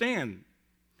understand.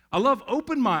 I love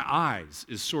open my eyes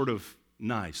is sort of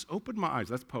nice. Open my eyes.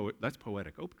 That's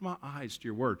poetic. Open my eyes to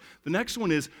your word. The next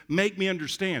one is make me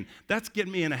understand. That's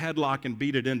getting me in a headlock and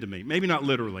beat it into me. Maybe not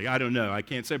literally. I don't know. I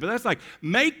can't say. But that's like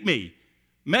make me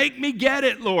get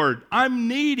it, Lord. I'm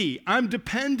needy. I'm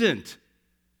dependent.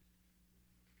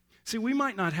 See, we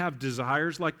might not have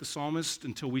desires like the psalmist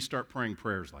until we start praying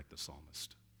prayers like the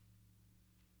psalmist.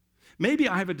 Maybe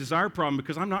I have a desire problem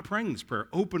because I'm not praying this prayer.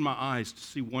 Open my eyes to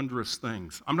see wondrous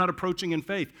things. I'm not approaching in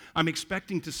faith. I'm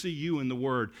expecting to see you in the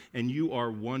Word, and you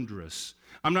are wondrous.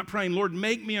 I'm not praying, Lord,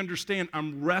 make me understand.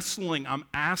 I'm wrestling. I'm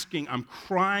asking. I'm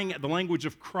crying. The language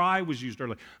of cry was used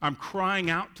earlier. I'm crying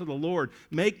out to the Lord.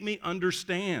 Make me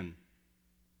understand.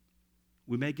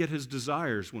 We may get his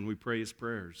desires when we pray his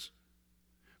prayers.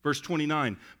 Verse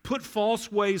 29, put false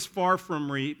ways far from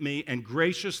me and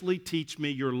graciously teach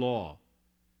me your law.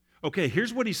 Okay,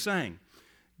 here's what he's saying.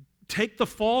 Take the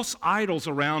false idols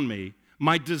around me,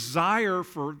 my desire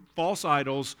for false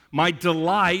idols, my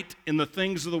delight in the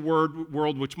things of the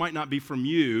world which might not be from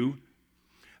you,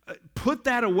 put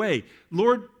that away.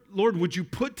 Lord, would you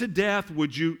put to death,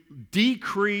 would you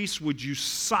decrease, would you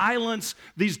silence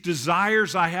these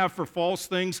desires I have for false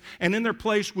things, and in their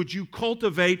place, would you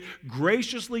cultivate,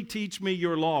 graciously teach me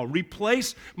your law.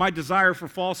 Replace my desire for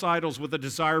false idols with a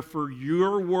desire for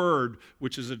your word,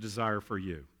 which is a desire for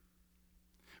you.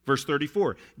 Verse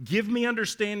 34, give me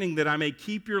understanding that I may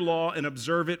keep your law and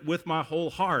observe it with my whole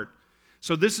heart.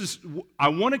 So this is, I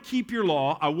want to keep your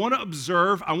law, I want to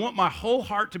observe, I want my whole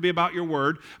heart to be about your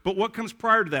word, but what comes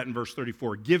prior to that in verse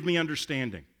 34? Give me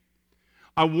understanding.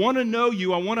 I want to know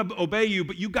you, I want to obey you,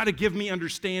 but you've got to give me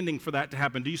understanding for that to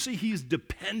happen. Do you see? He's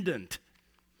dependent.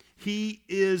 He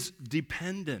is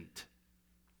dependent.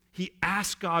 He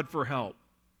asks God for help.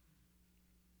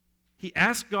 He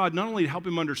asked God not only to help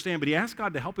him understand, but he asked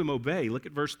God to help him obey. Look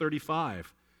at verse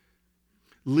 35.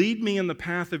 Lead me in the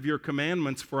path of your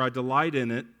commandments, for I delight in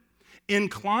it.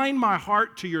 Incline my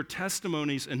heart to your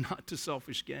testimonies and not to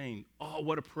selfish gain. Oh,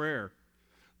 what a prayer.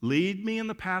 Lead me in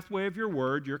the pathway of your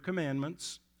word, your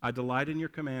commandments. I delight in your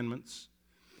commandments.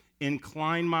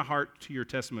 Incline my heart to your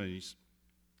testimonies,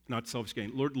 not selfish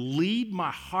gain. Lord, lead my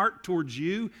heart towards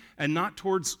you and not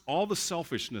towards all the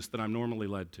selfishness that I'm normally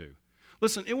led to.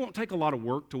 Listen, it won't take a lot of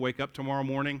work to wake up tomorrow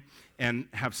morning and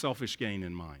have selfish gain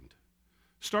in mind.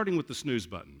 Starting with the snooze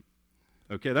button.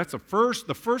 Okay, that's the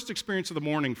first experience of the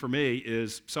morning for me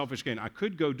is selfish gain. I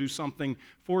could go do something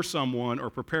for someone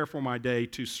or prepare for my day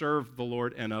to serve the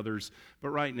Lord and others, but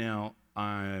right now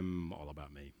I'm all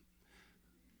about me.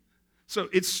 So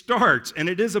it starts, and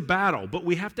it is a battle, but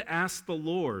we have to ask the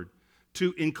Lord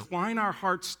to incline our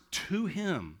hearts to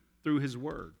him through his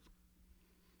word.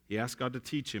 He asked God to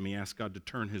teach him. He asked God to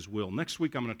turn his will. Next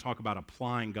week, I'm going to talk about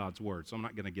applying God's word. So I'm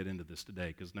not going to get into this today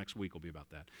because next week will be about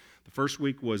that. The first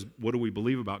week was what do we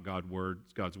believe about God's word.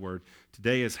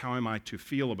 Today is how am I to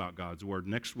feel about God's word.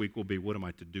 Next week will be what am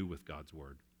I to do with God's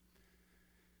word.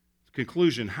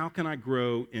 Conclusion, how can I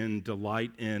grow in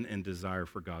delight in and desire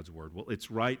for God's word? Well, it's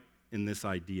right in this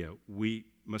idea. We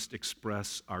must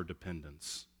express our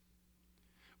dependence.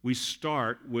 We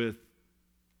start with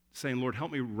saying, Lord,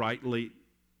 help me rightly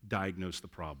diagnose the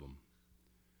problem.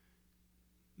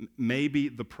 Maybe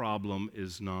the problem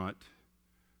is not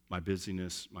my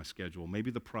busyness, my schedule. Maybe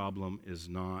the problem is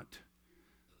not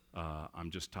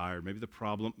I'm just tired. Maybe the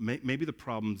problem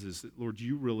is that, Lord,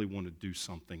 you really want to do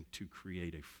something to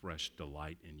create a fresh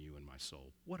delight in you and my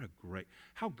soul.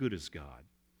 How good is God?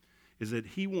 Is that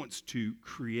he wants to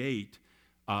create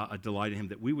a delight in him,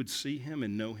 that we would see him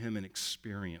and know him and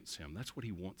experience him. That's what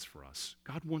he wants for us.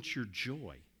 God wants your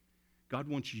joy. God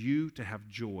wants you to have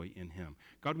joy in him.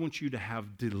 God wants you to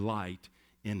have delight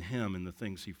in him and the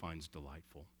things he finds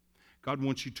delightful. God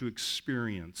wants you to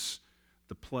experience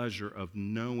the pleasure of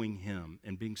knowing him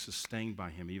and being sustained by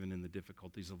him even in the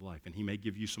difficulties of life. And he may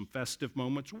give you some festive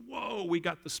moments. Whoa, we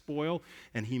got the spoil.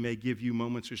 And he may give you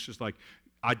moments it's just like,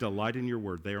 I delight in your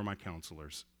word. They are my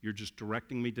counselors. You're just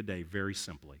directing me today very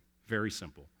simply, very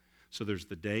simple. So there's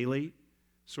the daily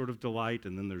sort of delight,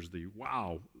 and then there's the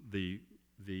wow, the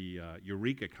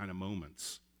eureka kind of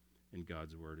moments in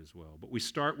God's word as well. But we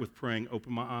start with praying,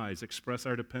 open my eyes, express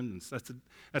our dependence.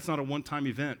 That's not a one-time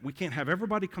event. We can't have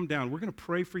everybody come down. We're going to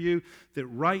pray for you that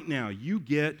right now you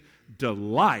get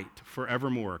delight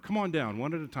forevermore. Come on down,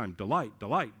 one at a time. Delight,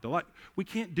 delight, delight. We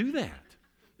can't do that.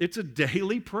 It's a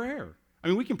daily prayer. I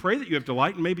mean, we can pray that you have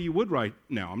delight, and maybe you would right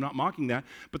now. I'm not mocking that,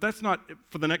 but that's not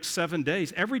for the next 7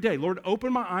 days. Every day, Lord,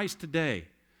 open my eyes today.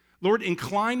 Lord,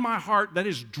 incline my heart, that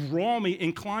is draw me.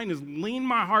 Incline is lean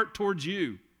my heart towards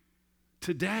you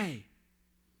today.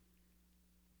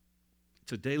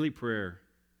 It's a daily prayer.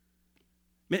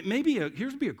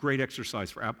 Here's be a great exercise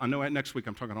for, I know next week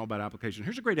I'm talking all about application.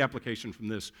 Here's a great application from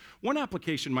this. One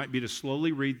application might be to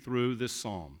slowly read through this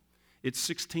psalm. It's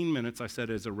 16 minutes, I said,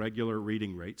 as a regular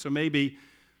reading rate. So maybe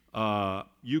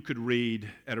you could read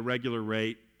at a regular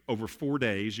rate over 4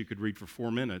 days. You could read for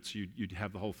 4 minutes. You'd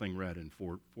have the whole thing read in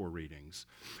four readings.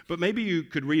 But maybe you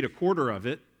could read a quarter of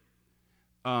it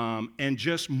and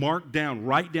just write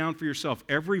down for yourself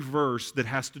every verse that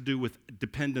has to do with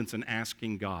dependence and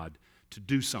asking God to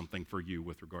do something for you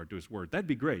with regard to his word. That'd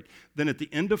be great. Then at the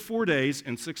end of 4 days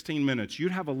and 16 minutes,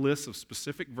 you'd have a list of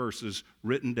specific verses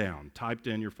written down, typed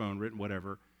in your phone, written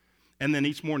whatever. And then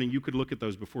each morning you could look at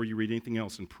those before you read anything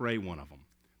else and pray one of them.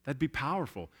 That'd be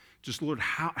powerful. Just, Lord,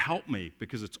 help me,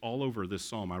 because it's all over this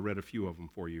psalm. I read a few of them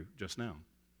for you just now.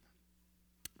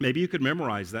 Maybe you could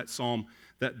memorize that psalm,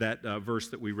 that verse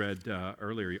that we read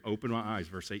earlier. Open my eyes,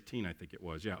 verse 18, I think it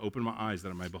was. Yeah, open my eyes that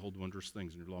I may behold wondrous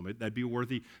things in your law. That'd be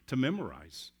worthy to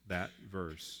memorize that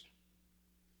verse.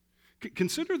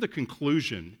 Consider the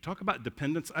conclusion. Talk about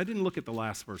dependence. I didn't look at the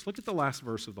last verse. Look at the last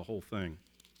verse of the whole thing.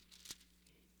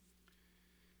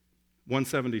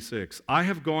 176, I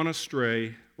have gone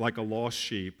astray like a lost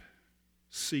sheep.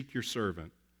 Seek your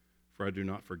servant, for I do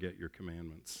not forget your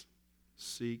commandments.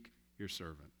 Seek your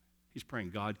servant. He's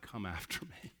praying, God, come after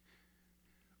me.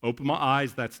 Open my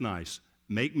eyes, that's nice.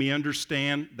 Make me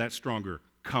understand, that's stronger.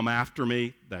 Come after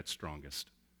me, that's strongest.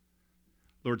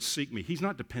 Lord, seek me. He's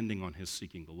not depending on his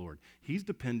seeking the Lord. He's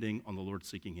depending on the Lord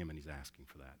seeking him, and he's asking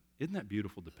for that. Isn't that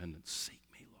beautiful dependence? Seek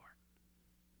me, Lord.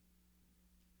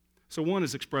 So one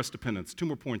is express dependence. 2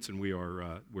 more points and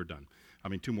we're done.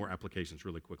 Two more applications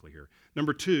really quickly here.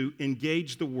 Number 2,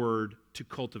 engage the word to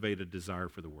cultivate a desire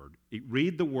for the word.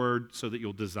 Read the word so that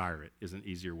you'll desire it is an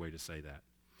easier way to say that.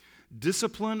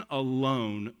 Discipline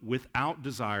alone without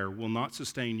desire will not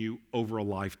sustain you over a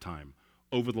lifetime,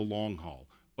 over the long haul,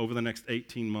 over the next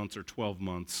 18 months or 12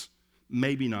 months,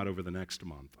 maybe not over the next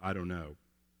month, I don't know.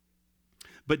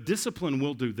 But discipline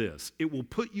will do this. It will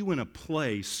put you in a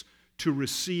place to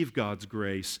receive God's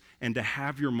grace and to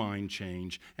have your mind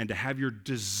change and to have your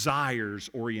desires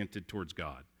oriented towards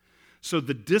God. So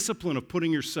the discipline of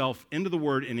putting yourself into the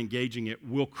Word and engaging it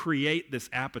will create this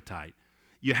appetite.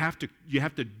 You have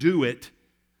to do it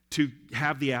to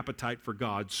have the appetite for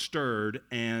God stirred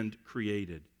and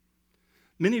created.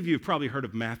 Many of you have probably heard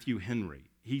of Matthew Henry.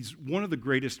 He's one of the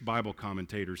greatest Bible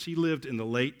commentators. He lived in the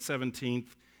late 17th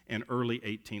and early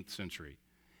 18th century.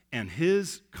 And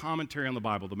his commentary on the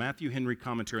Bible, the Matthew Henry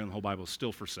commentary on the whole Bible, is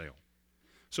still for sale.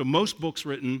 So most books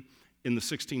written in the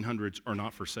 1600s are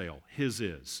not for sale. His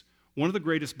is. One of the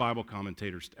greatest Bible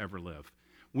commentators to ever live.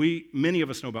 Many of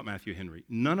us know about Matthew Henry.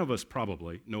 None of us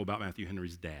probably know about Matthew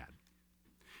Henry's dad.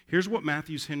 Here's what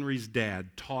Matthew Henry's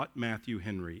dad taught Matthew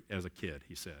Henry as a kid,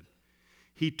 he said.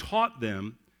 He taught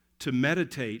them to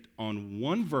meditate on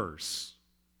one verse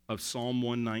of Psalm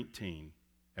 119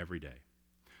 every day.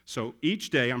 So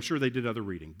each day, I'm sure they did other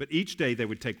reading, but each day they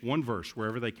would take one verse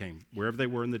wherever they came, wherever they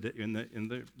were in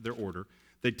their order.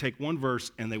 They'd take one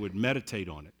verse and they would meditate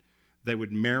on it. They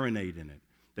would marinate in it.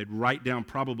 They'd wrote down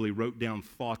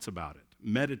thoughts about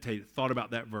it, thought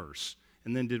about that verse,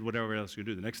 and then did whatever else you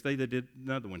do. The next day they did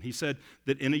another one. He said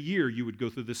that in a year you would go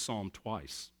through this psalm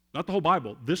twice. Not the whole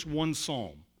Bible, this one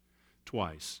psalm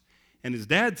twice. And his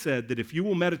dad said that if you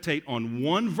will meditate on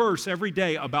one verse every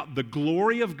day about the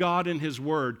glory of God in his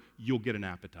word, you'll get an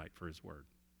appetite for his word.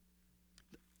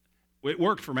 It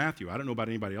worked for Matthew. I don't know about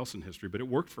anybody else in history, but it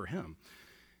worked for him.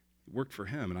 It worked for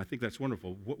him, and I think that's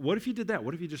wonderful. What if you did that?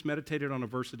 What if you just meditated on a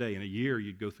verse a day? In a year,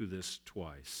 you'd go through this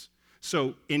twice.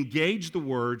 So engage the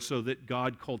word so that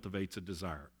God cultivates a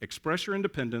desire. Express your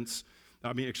independence.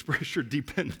 Express your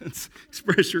dependence.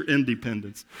 Express your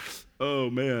independence. Oh,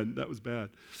 man, that was bad.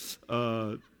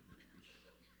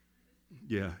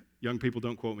 Young people,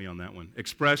 don't quote me on that one.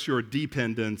 Express your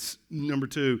dependence. Number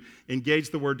 2,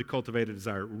 engage the word to cultivate a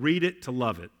desire. Read it to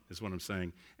love it, is what I'm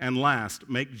saying. And last,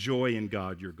 make joy in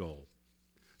God your goal.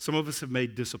 Some of us have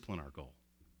made discipline our goal.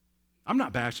 I'm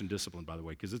not bashing discipline, by the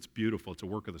way, because it's beautiful. It's a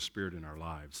work of the Spirit in our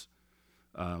lives.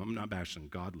 I'm not bashing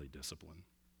godly discipline.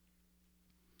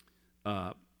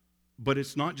 But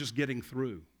it's not just getting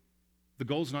through. The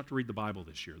goal is not to read the Bible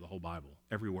this year, the whole Bible,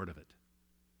 every word of it.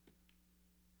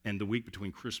 And the week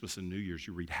between Christmas and New Year's,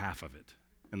 you read half of it.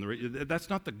 And that's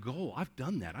not the goal. I've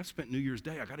done that. I've spent New Year's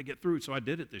Day. I got to get through it, so I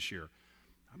did it this year.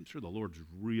 I'm sure the Lord's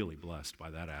really blessed by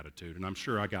that attitude, and I'm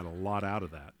sure I got a lot out of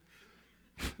that.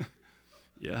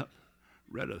 Yeah,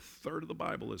 read a third of the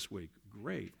Bible this week.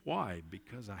 Great. Why?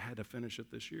 Because I had to finish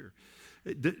it this year.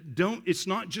 It's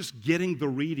not just getting the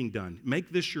reading done.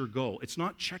 Make this your goal. It's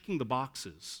not checking the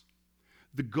boxes.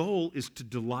 The goal is to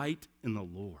delight in the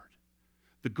Lord.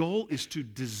 The goal is to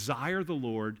desire the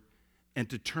Lord and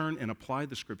to turn and apply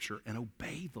the Scripture and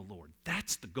obey the Lord.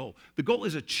 That's the goal. The goal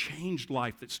is a changed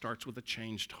life that starts with a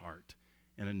changed heart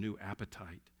and a new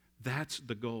appetite. That's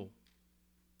the goal.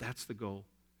 That's the goal.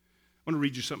 I want to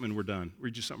read you something and we're done.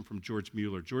 Read you something from George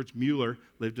Mueller. George Mueller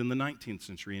lived in the 19th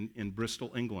century in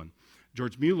Bristol, England.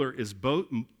 George Mueller is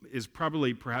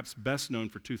probably perhaps best known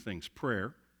for 2 things,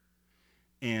 prayer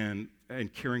and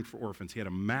caring for orphans. He had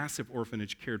a massive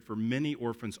orphanage, cared for many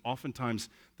orphans. Oftentimes,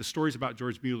 the stories about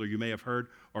George Mueller you may have heard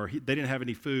are they didn't have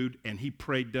any food, and he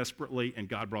prayed desperately, and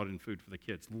God brought in food for the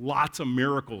kids. Lots of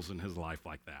miracles in his life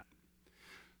like that.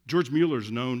 George Mueller is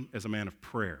known as a man of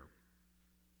prayer.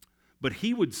 But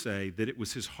he would say that it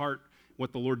was his heart,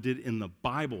 what the Lord did in the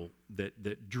Bible,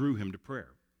 that drew him to prayer.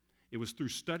 It was through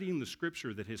studying the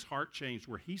Scripture that his heart changed,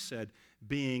 where he said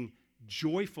being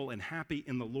joyful and happy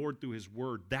in the Lord through his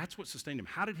word, that's what sustained him.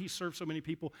 How did he serve so many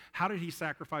people? How did he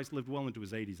sacrifice, lived well into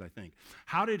his 80s, I think?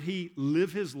 How did he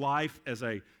live his life as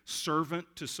a servant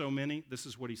to so many? This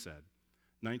is what he said.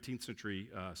 19th century,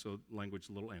 so language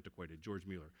a little antiquated, George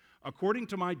Mueller. According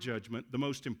to my judgment, the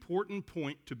most important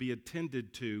point to be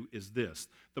attended to is this.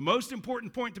 The most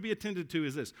important point to be attended to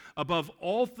is this. Above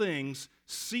all things,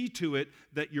 see to it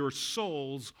that your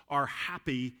souls are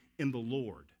happy in the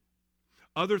Lord.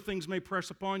 Other things may press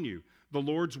upon you. The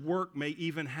Lord's work may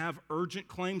even have urgent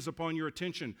claims upon your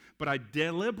attention, but I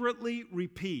deliberately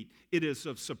repeat, it is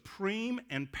of supreme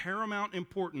and paramount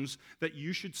importance that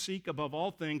you should seek above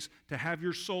all things to have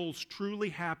your souls truly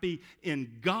happy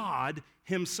in God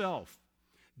Himself.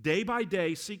 Day by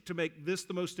day, seek to make this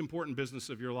the most important business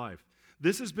of your life.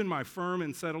 This has been my firm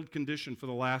and settled condition for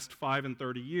the last 5 and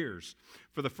 30 years.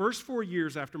 For the first 4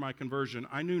 years after my conversion,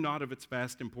 I knew not of its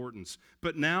vast importance.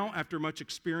 But now, after much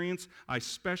experience, I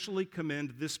specially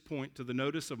commend this point to the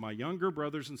notice of my younger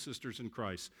brothers and sisters in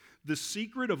Christ. The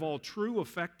secret of all true,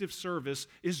 effective service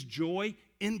is joy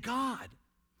in God,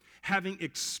 having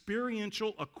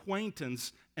experiential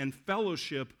acquaintance and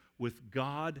fellowship with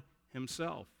God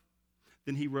Himself.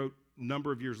 Then he wrote a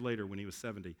number of years later when he was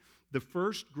 70, the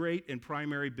first great and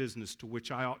primary business to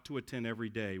which I ought to attend every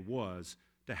day was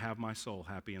to have my soul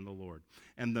happy in the Lord.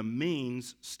 And the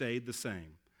means stayed the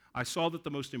same. I saw that the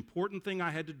most important thing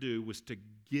I had to do was to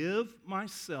give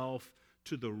myself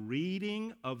to the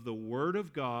reading of the Word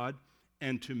of God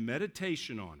and to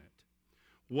meditation on it.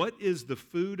 What is the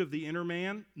food of the inner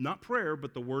man? Not prayer,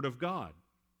 but the Word of God.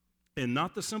 And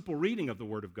not the simple reading of the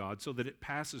Word of God so that it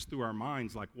passes through our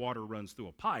minds like water runs through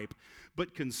a pipe,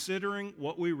 but considering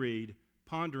what we read,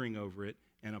 pondering over it,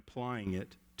 and applying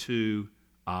it to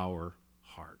our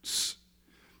hearts.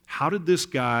 How did this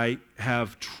guy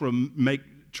have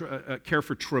care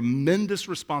for tremendous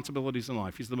responsibilities in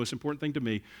life? He's the most important thing to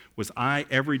me was I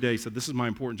every day said, this is my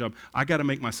important job. I got to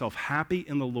make myself happy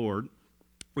in the Lord,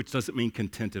 which doesn't mean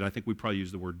contented. I think we probably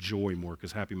use the word joy more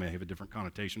because happy may have a different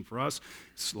connotation for us.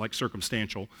 It's like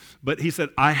circumstantial. But he said,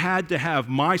 I had to have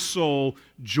my soul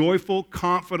joyful,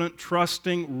 confident,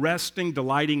 trusting, resting,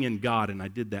 delighting in God. And I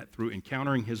did that through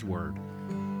encountering His Word.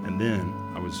 And then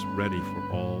I was ready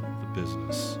for all the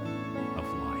business of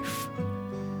life.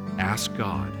 Ask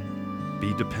God.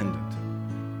 Be dependent.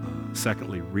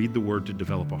 Secondly, read the Word to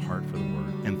develop a heart for the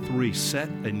Word. And 3, set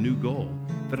a new goal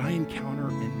that I encounter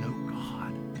and know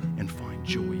and find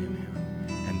joy in Him.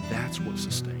 And that's what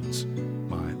sustains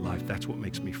my life. That's what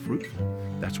makes me fruitful.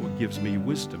 That's what gives me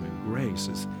wisdom and grace,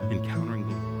 is encountering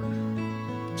the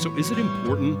Lord. So is it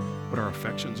important what our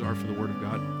affections are for the Word of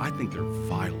God? I think they're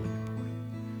vitally important.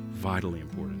 Vitally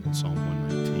important. And Psalm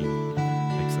 119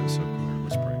 makes that so clear.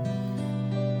 Let's pray.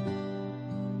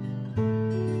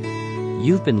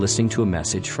 You've been listening to a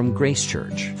message from Grace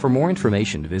Church. For more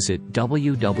information, visit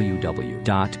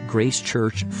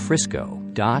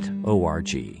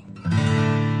www.gracechurchfrisco.org.